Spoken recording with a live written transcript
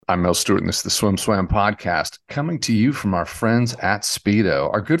I'm Mel Stewart, and this is the Swim Swam podcast, coming to you from our friends at Speedo,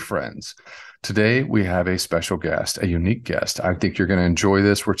 our good friends. Today, we have a special guest, a unique guest. I think you're going to enjoy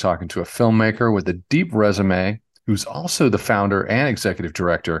this. We're talking to a filmmaker with a deep resume, who's also the founder and executive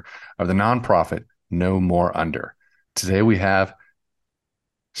director of the nonprofit No More Under. Today, we have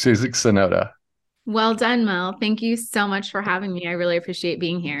Chezik Tsunoda. Well done, Mel. Thank you so much for having me. I really appreciate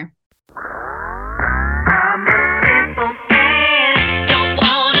being here.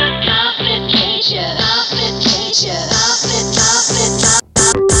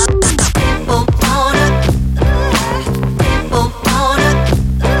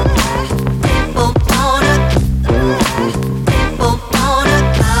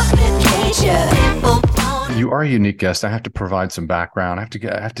 You are a unique guest. I have to provide some background. I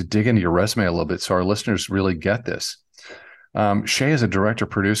have to dig into your resume a little bit so our listeners really get this. Shay is a director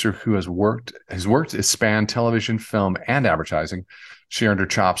producer who has spanned television, film, and advertising. She earned her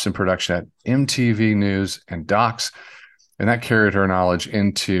chops in production at MTV News and Docs, and that carried her knowledge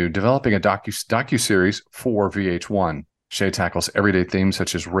into developing a docuseries for VH1. Shay tackles everyday themes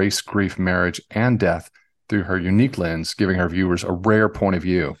such as race, grief, marriage, and death through her unique lens, giving her viewers a rare point of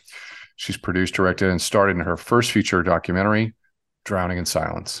view. She's produced, directed, and starred in her first feature documentary, Drowning in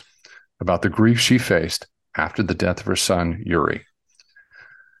Silence, about the grief she faced after the death of her son, Yuri.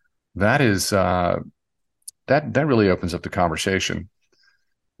 That is that really opens up the conversation,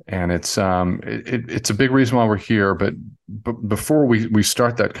 and it's a big reason why we're here. But before we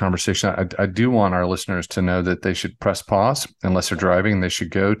start that conversation, I do want our listeners to know that they should press pause unless they're driving, and they should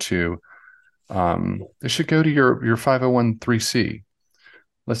go to your 501(c).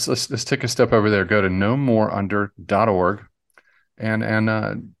 Let's take a step over there. Go to nomoreunder.org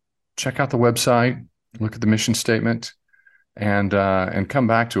and check out the website. Look at the mission statement, and come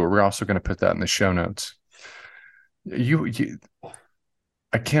back to it. We're also going to put that in the show notes.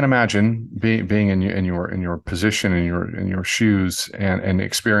 I can't imagine being in your position, in your shoes, and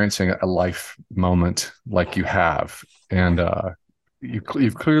experiencing a life moment like you have, and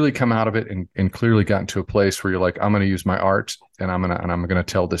you've clearly come out of it and clearly gotten to a place where you're like, I'm going to use my art and I'm going to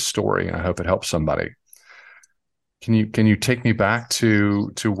tell this story, and I hope it helps somebody. Can you take me back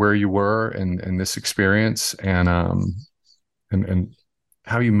to where you were in this experience and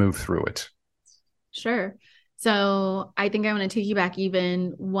how you moved through it? Sure. So I think I want to take you back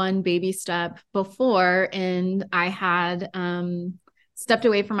even one baby step before, and I had stepped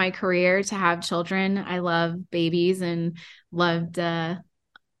away from my career to have children. I love babies and loved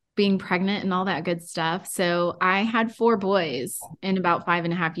being pregnant and all that good stuff. So I had 4 boys in about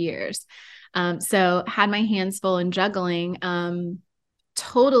 5.5 years. So had my hands full in juggling.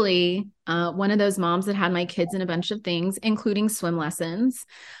 Totally one of those moms that had my kids in a bunch of things, including swim lessons.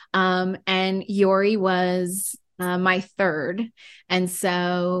 And Yuri was my third. And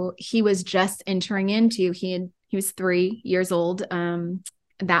so he was just entering into, he was 3 years old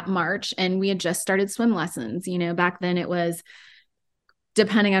that March, and we had just started swim lessons. Back then it was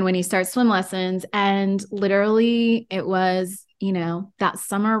depending on when you start swim lessons. And literally it was, that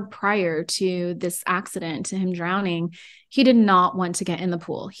summer prior to this accident, to him drowning, he did not want to get in the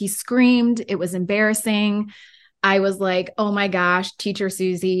pool. He screamed. It was embarrassing. I was like, oh my gosh, teacher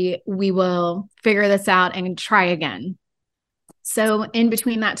Susie, we will figure this out and try again. So in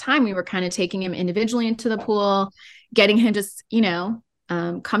between that time, we were kind of taking him individually into the pool, getting him just,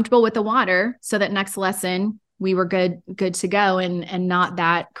 comfortable with the water so that next lesson we were good to go and not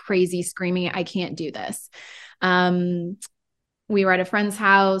that crazy screaming, I can't do this. We were at a friend's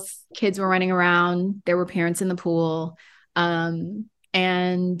house, kids were running around, there were parents in the pool, and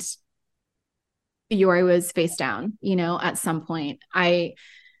Yuri was face down, at some point. I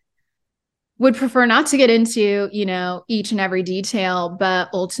would prefer not to get into, each and every detail, but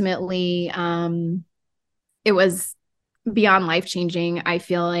ultimately, it was beyond life-changing. I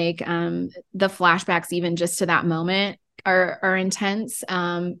feel like the flashbacks, even just to that moment, are intense.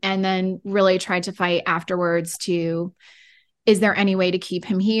 And then really tried to fight afterwards to, is there any way to keep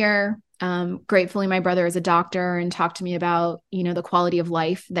him here? Gratefully, my brother is a doctor and talked to me about, the quality of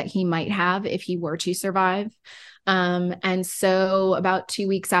life that he might have if he were to survive. And so about 2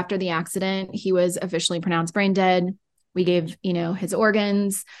 weeks after the accident, he was officially pronounced brain dead. We gave, his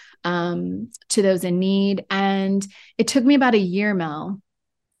organs to those in need. And it took me about a year, Mel.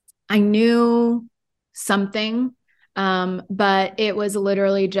 I knew something, but it was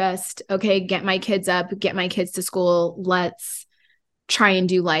literally just, okay, get my kids up, get my kids to school. Let's try and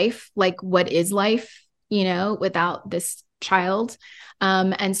do life. Like, what is life, without this child?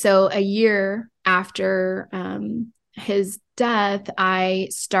 And so a year after his death, I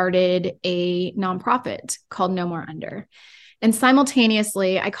started a nonprofit called No More Under. And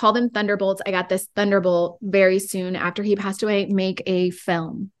simultaneously, I call them thunderbolts. I got this thunderbolt very soon after he passed away, make a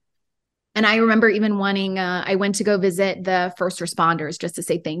film. And I remember even wanting, I went to go visit the first responders just to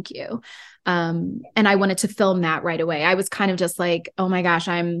say thank you. And I wanted to film that right away. I was kind of just like, oh my gosh,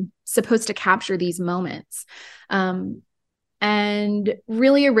 I'm supposed to capture these moments. And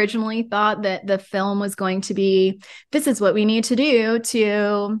really originally thought that the film was going to be, this is what we need to do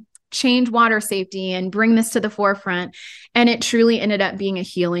to change water safety and bring this to the forefront. And it truly ended up being a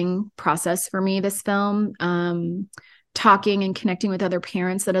healing process for me, this film. Talking and connecting with other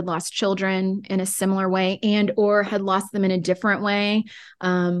parents that had lost children in a similar way and or had lost them in a different way,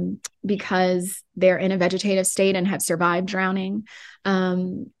 because they're in a vegetative state and have survived drowning.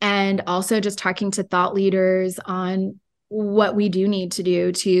 And also just talking to thought leaders on what we do need to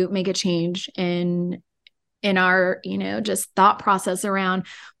do to make a change in our, just thought process around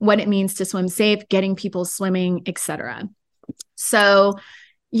what it means to swim safe, getting people swimming, etc. So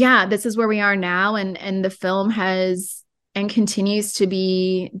yeah, this is where we are now. And the film has and continues to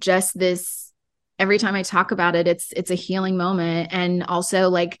be just this, every time I talk about it, it's a healing moment and also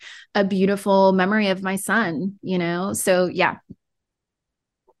like a beautiful memory of my son, So yeah.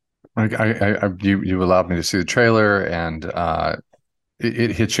 You allowed me to see the trailer, and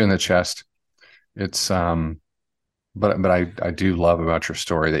it hits you in the chest. It's but I do love about your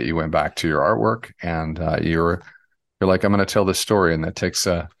story that you went back to your artwork, and you're like, I'm going to tell this story, and that takes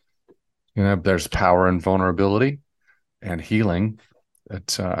there's power and vulnerability and healing.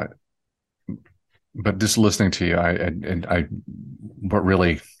 It's but just listening to you,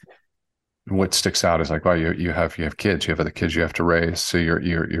 what sticks out is like, wow, you have kids, you have other kids you have to raise, so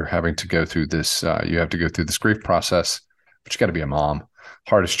you're having to go through this, you have to go through this grief process, but you got to be a mom,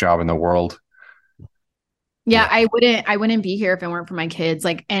 hardest job in the world. Yeah, I wouldn't be here if it weren't for my kids.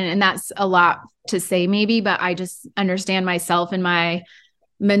 Like, and that's a lot to say maybe, but I just understand myself and my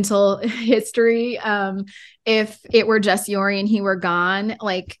mental history. If it were just Yori and he were gone,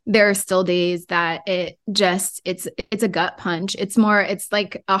 like there are still days that it's a gut punch. It's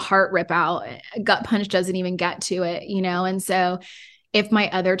like a heart rip out. A gut punch doesn't even get to it, And so if my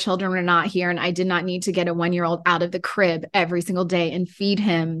other children were not here and I did not need to get a 1-year-old out of the crib every single day and feed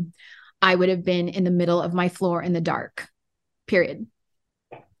him, I would have been in the middle of my floor in the dark, period.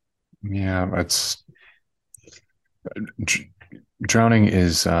 Yeah, it's drowning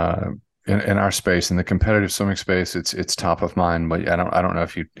is in our space, in the competitive swimming space, it's top of mind. But I don't know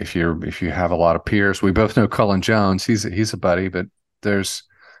if you have a lot of peers. We both know Cullen Jones. He's a buddy, but there's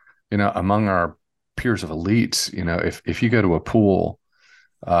among our peers of elites, if you go to a pool,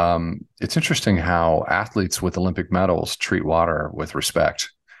 it's interesting how athletes with Olympic medals treat water with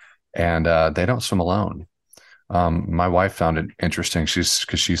respect, and they don't swim alone. My wife found it interesting.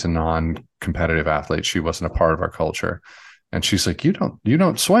 Because she's a non-competitive athlete. She wasn't a part of our culture. And she's like, you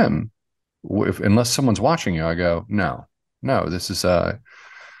don't swim unless someone's watching you. I go, no, this is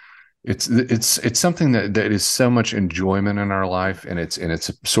it's something that is so much enjoyment in our life, and it's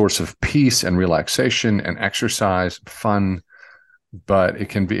a source of peace and relaxation and exercise, fun, but it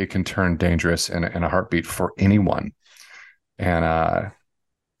can turn dangerous in a heartbeat for anyone. And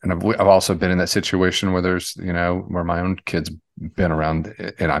I've also been in that situation where there's where my own kids been around,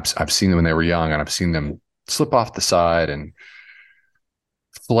 and I've seen them when they were young, and I've seen them slip off the side and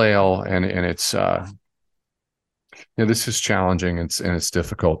flail, and it's this is challenging, and it's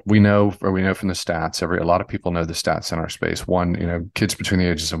difficult. We know from the stats, a lot of people know the stats in our space. Kids between the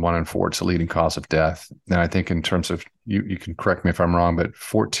ages of 1 and 4, it's a leading cause of death. And I think in terms of, you can correct me if I'm wrong, but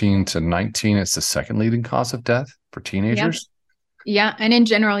 14 to 19, it's the second leading cause of death for teenagers. Yeah. And in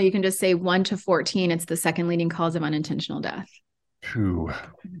general, you can just say 1 to 14, it's the second leading cause of unintentional death. Ooh,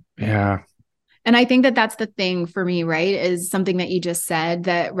 yeah. And I think that that's the thing for me, right? Is something that you just said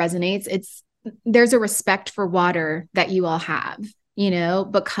that resonates. There's a respect for water that you all have,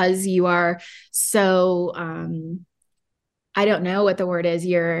 because you are so, I don't know what the word is.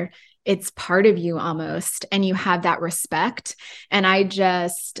 It's part of you almost, and you have that respect. And I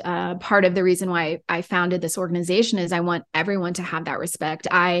just, part of the reason why I founded this organization is I want everyone to have that respect.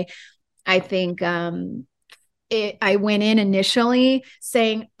 I think, I went in initially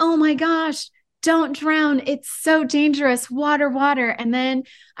saying, oh my gosh, don't drown. It's so dangerous. Water, water. And then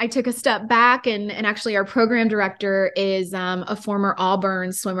I took a step back, and actually our program director is a former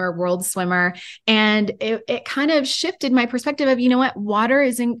Auburn swimmer, world swimmer. And it kind of shifted my perspective of, what, water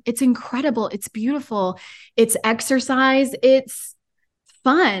it's incredible. It's beautiful. It's exercise. It's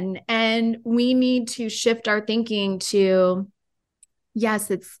fun. And we need to shift our thinking to,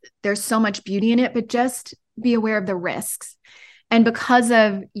 yes, there's so much beauty in it, but just be aware of the risks. And because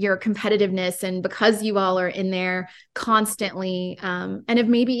of your competitiveness and because you all are in there constantly, and have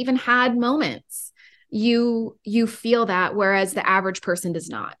maybe even had moments, you feel that, whereas the average person does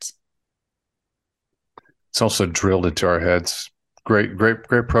not. It's also drilled into our heads. Great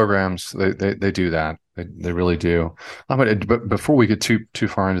programs. They do that. They really do. But before we get too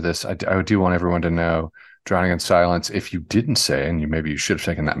far into this, I do want everyone to know, Drowning in Silence. If you didn't say, and maybe you should have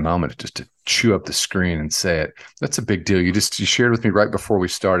taken that moment just to chew up the screen and say it. That's a big deal. You shared with me right before we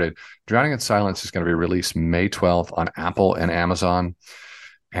started. Drowning in Silence is going to be released May 12th on Apple and Amazon,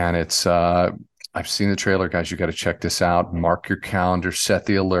 and it's I've seen the trailer, guys. You got to check this out. Mark your calendar. Set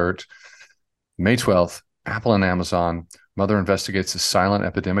the alert. May 12th, Apple and Amazon. Mother investigates a silent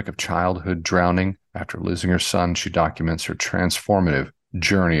epidemic of childhood drowning. After losing her son, she documents her transformative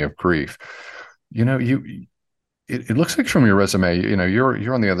journey of grief. You know, it looks like from your resume, you know,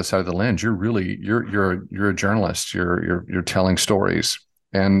 you're on the other side of the lens. You're a journalist. You're telling stories,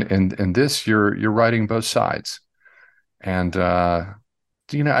 and this you're writing both sides. And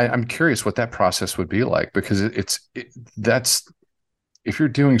I'm curious what that process would be like, because that's, if you're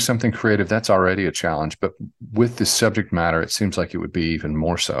doing something creative, that's already a challenge. But with this subject matter, it seems like it would be even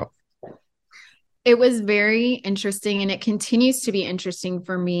more so. It was very interesting, and it continues to be interesting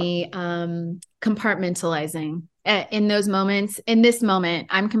for me, compartmentalizing in those moments. In this moment,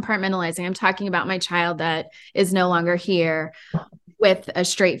 I'm compartmentalizing. I'm talking about my child that is no longer here, with a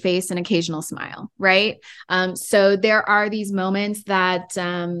straight face and occasional smile, right? So there are these moments that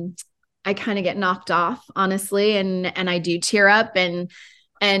I kind of get knocked off, honestly, and I do tear up, and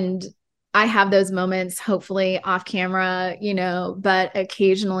I have those moments, hopefully off camera, but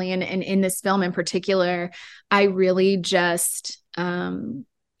occasionally, and in this film in particular, I really just was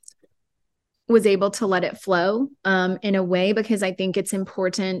able to let it flow in a way, because I think it's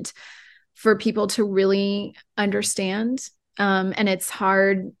important for people to really understand. And it's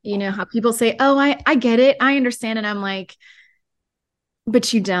hard, how people say, oh, I get it, I understand. And I'm like,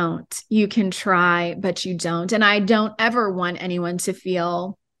 but you don't. You can try, but you don't. And I don't ever want anyone to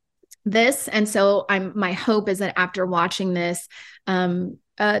feel this. And so my hope is that after watching this,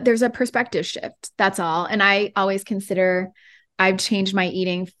 there's a perspective shift. That's all. And I always consider I've changed my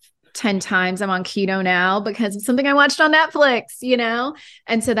eating 10 times. I'm on keto now because of something I watched on Netflix,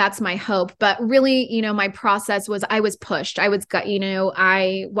 And so that's my hope. But really, my process was, I was pushed. I was,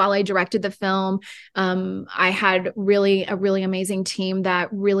 while I directed the film, I had a really amazing team that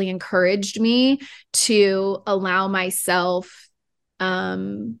really encouraged me to allow myself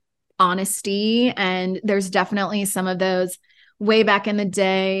honesty. And there's definitely some of those way back in the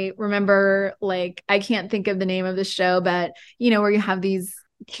day. Remember, like, I can't think of the name of the show, but where you have these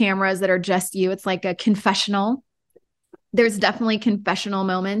cameras that are just you. It's like a confessional. There's definitely confessional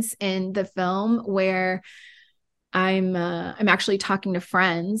moments in the film where I'm actually talking to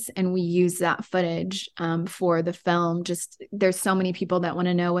friends, and we use that footage for the film. Just, there's so many people that want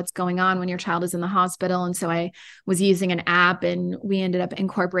to know what's going on when your child is in the hospital, and so I was using an app, and we ended up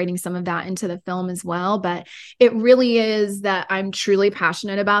incorporating some of that into the film as well. But it really is that I'm truly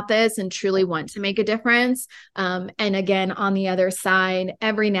passionate about this and truly want to make a difference. And again, on the other side,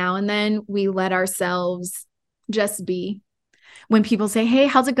 every now and then we let ourselves just be. When people say, hey,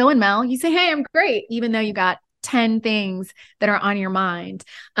 how's it going, Mel? You say, hey, I'm great, even though you got 10 things that are on your mind.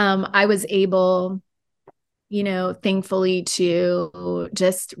 I was able, thankfully, to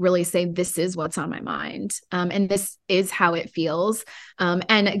just really say, this is what's on my mind. And this is how it feels.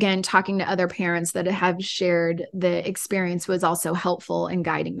 And again, talking to other parents that have shared the experience was also helpful in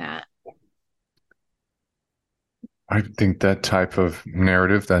guiding that. I think that type of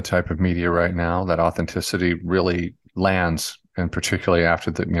narrative, that type of media right now, that authenticity really lands. And particularly after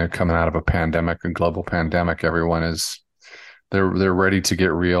coming out of a pandemic, a global pandemic, everyone they're ready to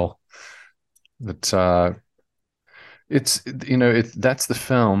get real. That's that's the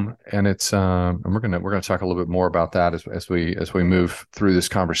film, and and we're gonna talk a little bit more about that as we move through this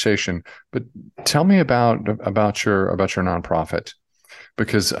conversation. But tell me about your nonprofit,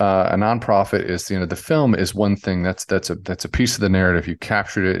 because a nonprofit is, the film is one thing, that's a piece of the narrative. You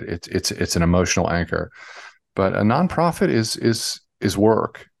captured it. It's an emotional anchor. But a nonprofit is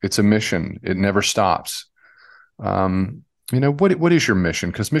work. It's a mission. It never stops. What is your mission?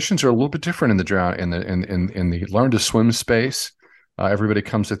 Because missions are a little bit different in the learn to swim space. Everybody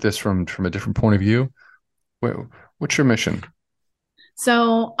comes at this from a different point of view. What's your mission?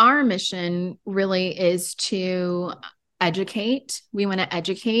 So our mission really is to educate. We want to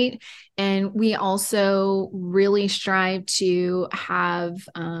educate, and we also really strive to have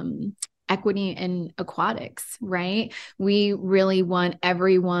equity in aquatics, right? We really want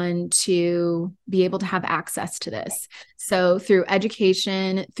everyone to be able to have access to this. So through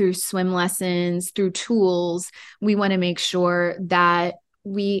education, through swim lessons, through tools, we want to make sure that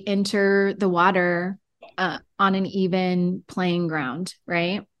we enter the water on an even playing ground,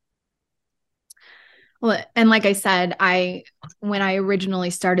 right? Well, and like I said, when I originally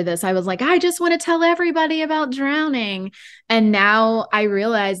started this, I was like, I just want to tell everybody about drowning. And now I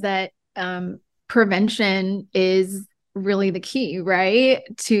realize that prevention is really the key, right?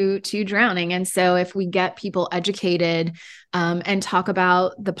 To drowning. And so if we get people educated and talk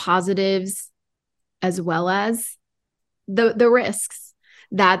about the positives as well as the risks,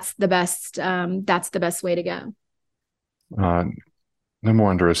 that's the best way to go. Uh, Number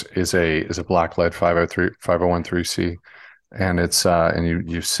one is a black lead 501(c), and it's and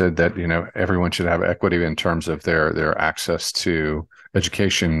you said that everyone should have equity in terms of their access to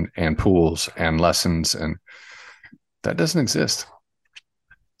education and pools and lessons, and that doesn't exist.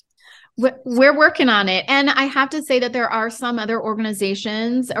 We're working on it. And I have to say that there are some other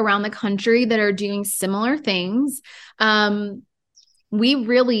organizations around the country that are doing similar things. We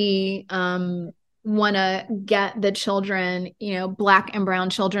really want to get the children, Black and brown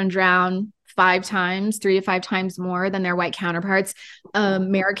children drown 3 to 5 times more than their white counterparts.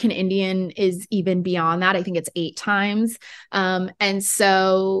 American Indian is even beyond that. I think it's 8 times. And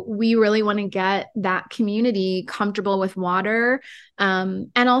so we really want to get that community comfortable with water. And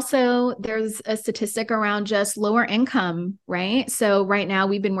also there's a statistic around just lower income, right? So right now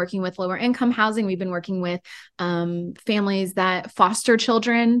we've been working with lower income housing. We've been working with families that foster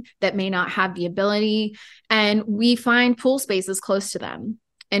children that may not have the ability. And we find pool spaces close to them.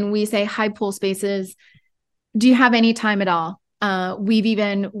 And we say, hi, pool spaces, do you have any time at all?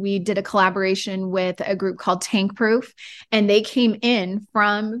 We did a collaboration with a group called Tank Proof, and they came in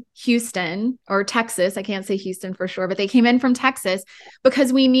from Houston or Texas. I can't say Houston for sure, but they came in from Texas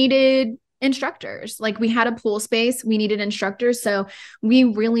because we needed instructors. Like, we had a pool space, we needed instructors. So we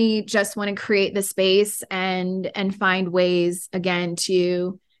really just want to create the space and find ways, again,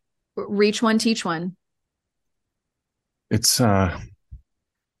 to reach one, teach one.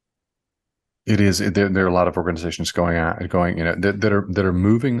 It is. There are a lot of organizations that are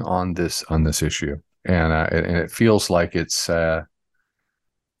moving on this issue, and it feels like it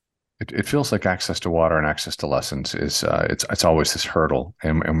feels like access to water and access to lessons is it's always this hurdle,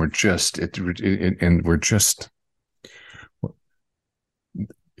 and we're just it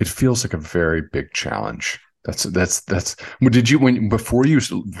feels like a very big challenge. That's did you before you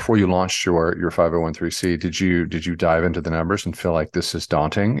launched your 501(c), did you dive into the numbers and feel like this is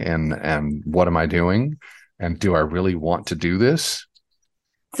daunting, and what am I doing, and do I really want to do this?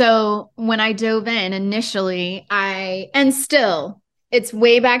 So when I dove in initially, and still it's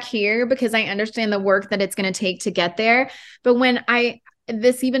way back here because I understand the work that it's going to take to get there. But when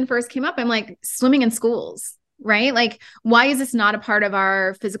this even first came up, I'm like, swimming in schools, right? Like, why is this not a part of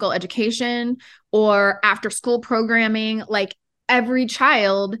our physical education or after school programming? Like, every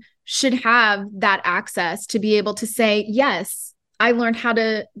child should have that access to be able to say, yes, I learned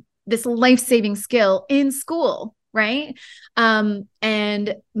this life-saving skill in school, right?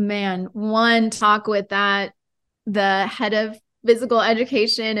 And man, one talk with the head of physical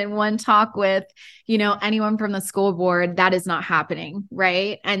education and one talk with, anyone from the school board, that is not happening,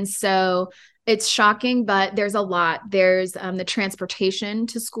 right? And so it's shocking, but there's a lot. There's the transportation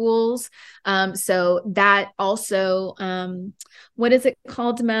to schools. So that also, what is it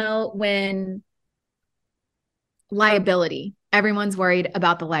called, Mel, when liability? Everyone's worried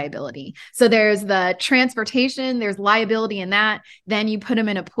about the liability. So there's the transportation, there's liability in that. Then you put them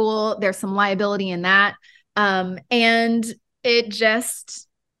in a pool, there's some liability in that. And it just,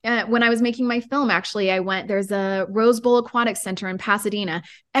 when I was making my film, actually, there's a Rose Bowl Aquatic Center in Pasadena.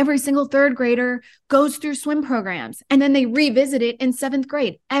 Every single third grader goes through swim programs, and then they revisit it in 7th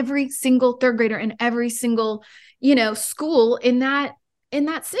grade. Every single third grader in every single, school in that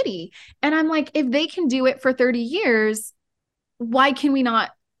city. And I'm like, if they can do it for 30 years, why can we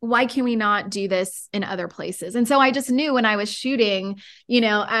not do this in other places? And so I just knew when I was shooting,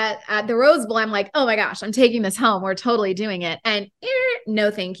 at the Rose Bowl, I'm like, oh my gosh, I'm taking this home. We're totally doing it. And no,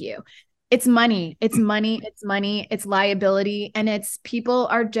 thank you. It's money. It's money. It's money. It's liability. And people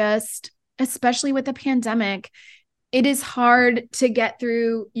are just, especially with the pandemic, it is hard to get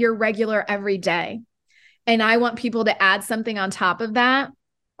through your regular everyday. And I want people to add something on top of that.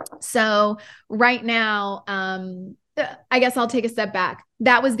 So right now, I guess I'll take a step back.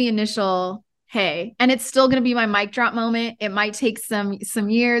 That was the initial, hey, and it's still going to be my mic drop moment. It might take some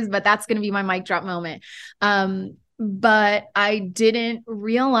years, but that's going to be my mic drop moment. but I didn't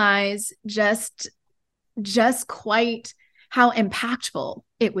realize just quite how impactful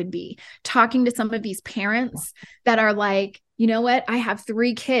it would be talking to some of these parents that are like, you know what, I have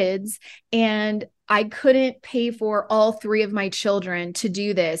 3 kids and I couldn't pay for all 3 of my children to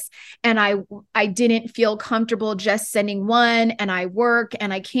do this, and I didn't feel comfortable just sending one, and I work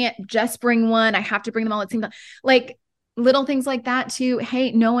and I can't just bring one, I have to bring them all at the same time. Like little things like that too.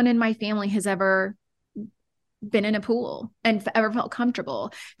 Hey, no one in my family has ever been in a pool and ever felt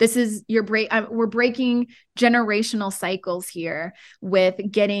comfortable. This is we're breaking generational cycles here with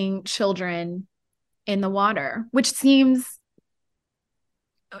getting children in the water, which seems,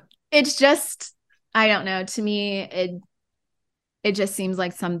 it's just, I don't know, to me it just seems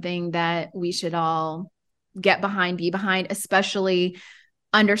like something that we should all get behind, be behind, especially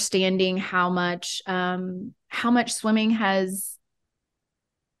understanding how much swimming has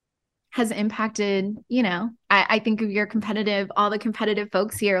impacted, I think of all the competitive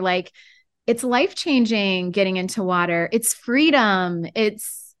folks here, like it's life-changing getting into water. It's freedom.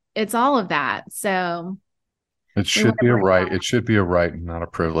 It's all of that. So It we want should to be a bring right. that. It should be a right, not a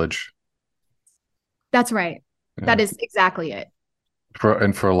privilege. That's right. Yeah. That is exactly it.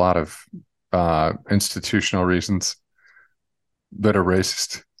 For a lot of institutional reasons that are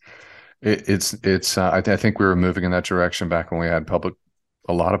racist. It's I think we were moving in that direction back when we had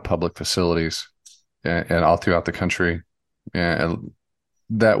a lot of public facilities and all throughout the country, and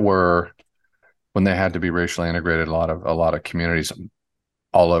that were when they had to be racially integrated. A lot of communities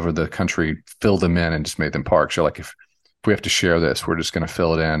all over the country filled them in and just made them parks. You're like, if we have to share this, we're just going to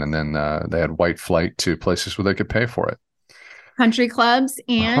fill it in. And then they had white flight to places where they could pay for it. Country clubs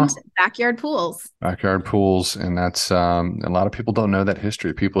and Uh-huh. backyard pools. Backyard pools, and that's a lot of people don't know that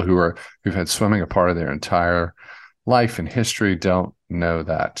history. People who've had swimming a part of their entire life and history don't know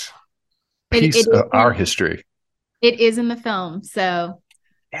that It piece of our is history. it is in the film, so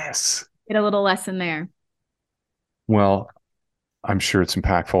Yes. get a little lesson there. Well, I'm sure it's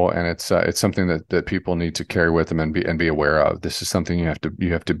impactful, and it's something that people need to carry with them and be aware of. This is something you have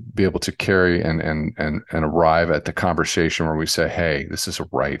to be able to carry and arrive at the conversation where we say, "Hey, this is a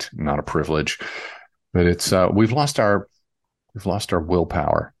right, not a privilege." But it's we've lost our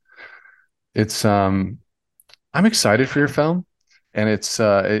willpower. It's I'm excited for your film, and it's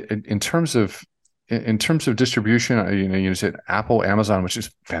in terms of distribution. You said Apple, Amazon, which is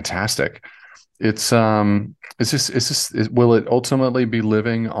fantastic. It's will it ultimately be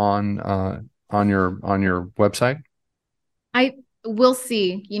living on your website? I will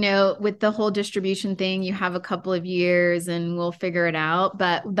see, with the whole distribution thing, you have a couple of years and we'll figure it out.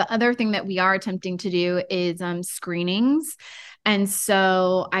 But the other thing that we are attempting to do is screenings. And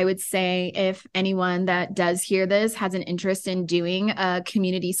so I would say if anyone that does hear this has an interest in doing a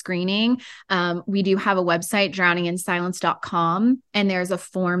community screening, we do have a website, drowninginsilence.com, and there's a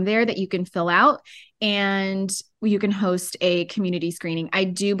form there that you can fill out and you can host a community screening. I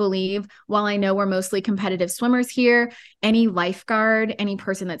do believe, while I know we're mostly competitive swimmers here, any lifeguard, any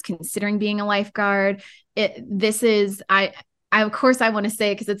person that's considering being a lifeguard, this is, I of course I want to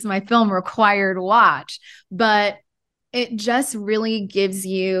say, because it's my film, required watch, but it just really gives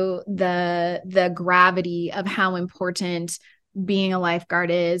you the gravity of how important being a lifeguard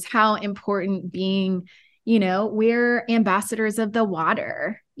is, how important being, we're ambassadors of the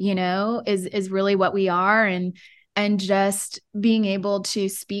water, is really what we are. And just being able to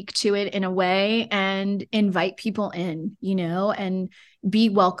speak to it in a way and invite people in, and be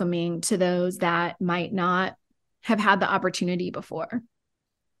welcoming to those that might not have had the opportunity before.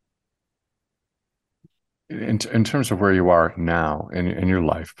 In terms of where you are now in your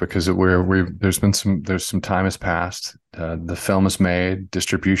life, because there's some time has passed. The film is made,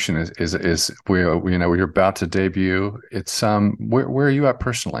 distribution is we're about to debut. It's where are you at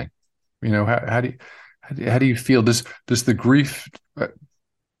personally? How do you feel? Does the grief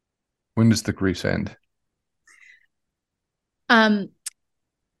when does the grief end? Um,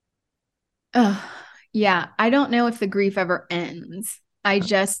 oh, yeah, I don't know if the grief ever ends. I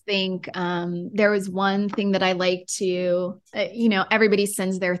just think there was one thing that I like to, everybody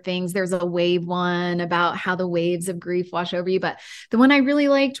sends their things. There's a wave one about how the waves of grief wash over you. But the one I really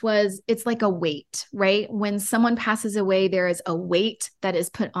liked was it's like a weight, right? When someone passes away, there is a weight that is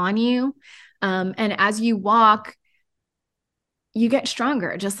put on you. And as you walk, you get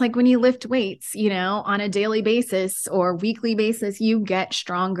stronger, just like when you lift weights, on a daily basis or weekly basis, you get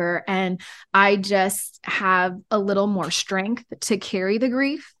stronger. And I just have a little more strength to carry the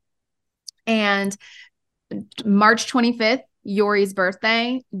grief. And March 25th, Yori's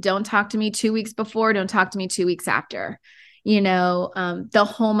birthday. Don't talk to me 2 weeks before. Don't talk to me 2 weeks after. The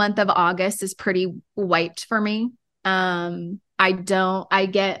whole month of August is pretty wiped for me. I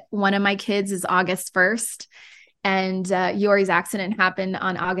get one of my kids is August 1st, and Yori's accident happened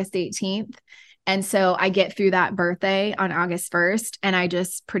on August 18th. And so I get through that birthday on August 1st and I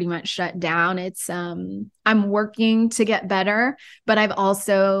just pretty much shut down. I'm working to get better, but I've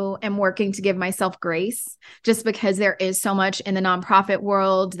also am working to give myself grace just because there is so much in the nonprofit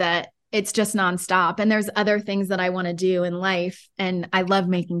world that it's just nonstop. And there's other things that I want to do in life. And I love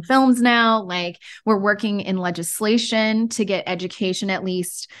making films now. Like we're working in legislation to get education, at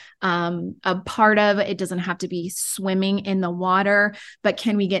least a part of it. Doesn't have to be swimming in the water, but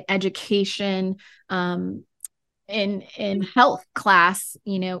can we get education in health class,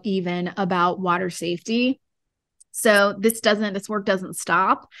 even about water safety? So this work doesn't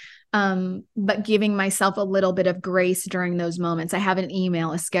stop. But giving myself a little bit of grace during those moments. I have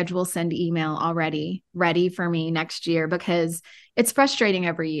a schedule send email already ready for me next year because it's frustrating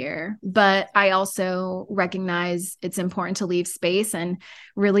every year. But I also recognize it's important to leave space. And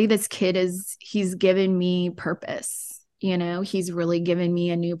really, this kid he's given me purpose. He's really given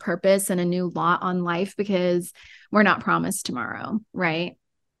me a new purpose and a new lot on life because we're not promised tomorrow. Right.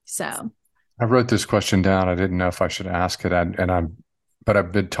 So I wrote this question down. I didn't know if I should ask it, but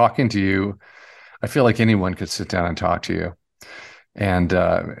I've been talking to you. I feel like anyone could sit down and talk to you, and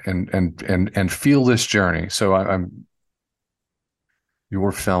feel this journey. So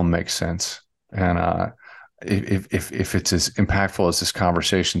your film makes sense, and if it's as impactful as this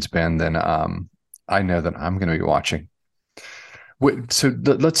conversation's been, then I know that I'm going to be watching. So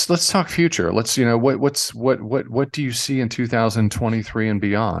let's talk future. Let's what do you see in 2023 and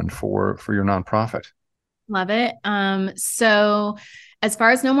beyond for your nonprofit? love it. So as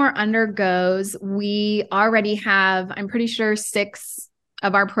far as No More Under goes, we already have, I'm pretty sure, 6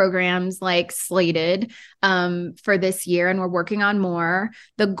 of our programs like slated for this year, and we're working on more.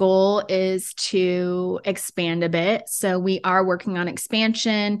 The goal is to expand a bit. So we are working on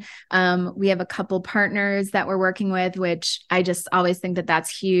expansion. We have a couple partners that we're working with, which I just always think that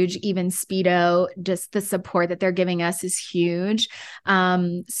that's huge. Even Speedo, just the support that they're giving us is huge.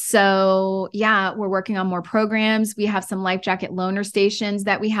 So yeah, we're working on more programs. We have some life jacket loaner stations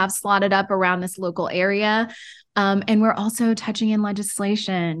that we have slotted up around this local area. And we're also touching in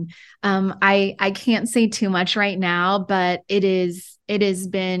legislation. I can't say too much right now, but it has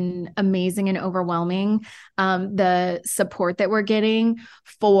been amazing and overwhelming. The support that we're getting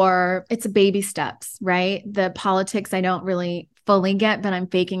it's baby steps, right? The politics I don't really fully get, but I'm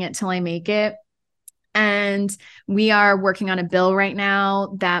faking it till I make it. And we are working on a bill right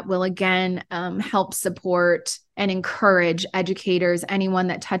now that will again help support and encourage educators, anyone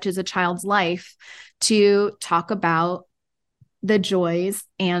that touches a child's life, to talk about the joys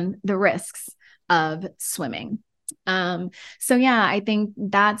and the risks of swimming. So yeah, I think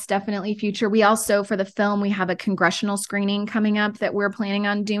that's definitely future. We also, for the film, we have a congressional screening coming up that we're planning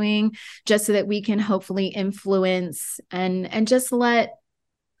on doing just so that we can hopefully influence and just need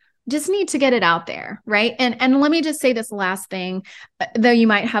to get it out there. Right. And let me just say this last thing, though you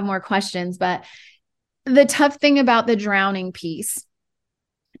might have more questions, but the tough thing about the drowning piece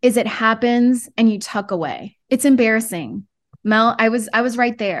is it happens and you tuck away. It's embarrassing. Mel, I was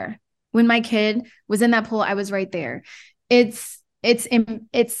right there. When my kid was in that pool, I was right there. It's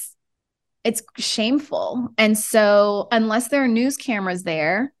shameful. And so unless there are news cameras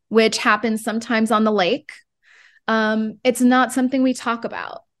there, which happens sometimes on the lake, it's not something we talk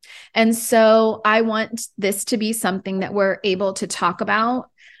about. And so I want this to be something that we're able to talk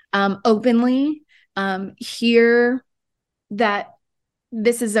about openly, hear that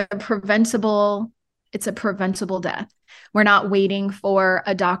this is it's a preventable death. We're not waiting for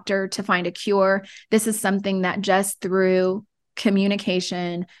a doctor to find a cure. This is something that just through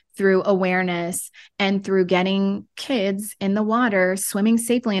communication, through awareness, and through getting kids in the water, swimming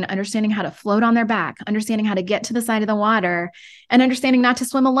safely and understanding how to float on their back, understanding how to get to the side of the water, and understanding not to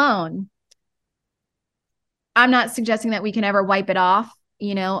swim alone. I'm not suggesting that we can ever wipe it off,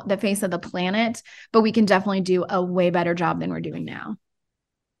 the face of the planet, but we can definitely do a way better job than we're doing now.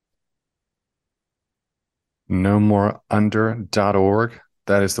 nomoreunder.org.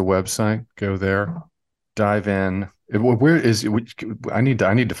 That is the website. Go there, dive in. Where is it? I need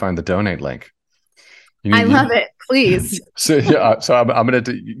to find the donate link. I love it. Please. So yeah, so I'm gonna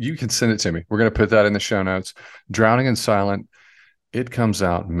you can send it to me. We're gonna put that in the show notes. Drowning in Silent. It comes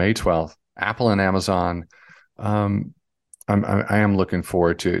out May 12th. Apple and Amazon. I am looking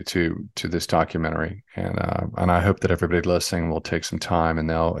forward to this documentary, and I hope that everybody listening will take some time and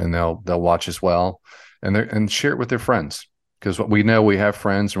they'll watch as well, and share it with their friends, because what we know, we have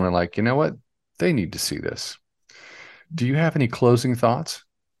friends and we're like, you know what, they need to see this. Do you have any closing thoughts?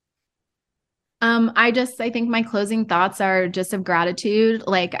 I think my closing thoughts are just of gratitude.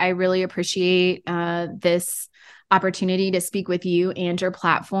 Like, I really appreciate this opportunity to speak with you and your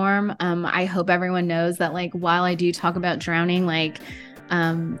platform. I hope everyone knows that, like, while I do talk about drowning, like,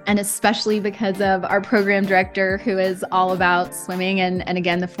 and especially because of our program director who is all about swimming and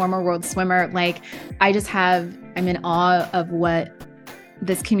again, the former world swimmer, like, I'm in awe of what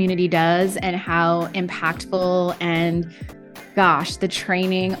this community does and how impactful and gosh, the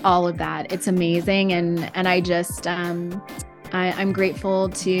training, all of that. It's amazing. And I just, I'm grateful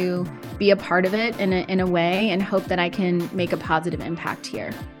to be a part of it in a way and hope that I can make a positive impact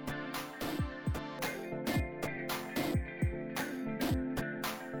here.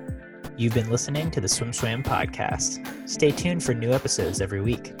 You've been listening to the Swim Swam podcast. Stay tuned for new episodes every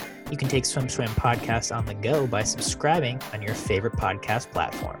week. You can take Swim Swam podcast on the go by subscribing on your favorite podcast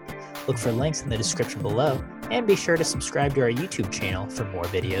platform. Look for links in the description below, and be sure to subscribe to our YouTube channel for more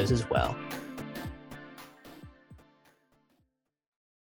videos as well.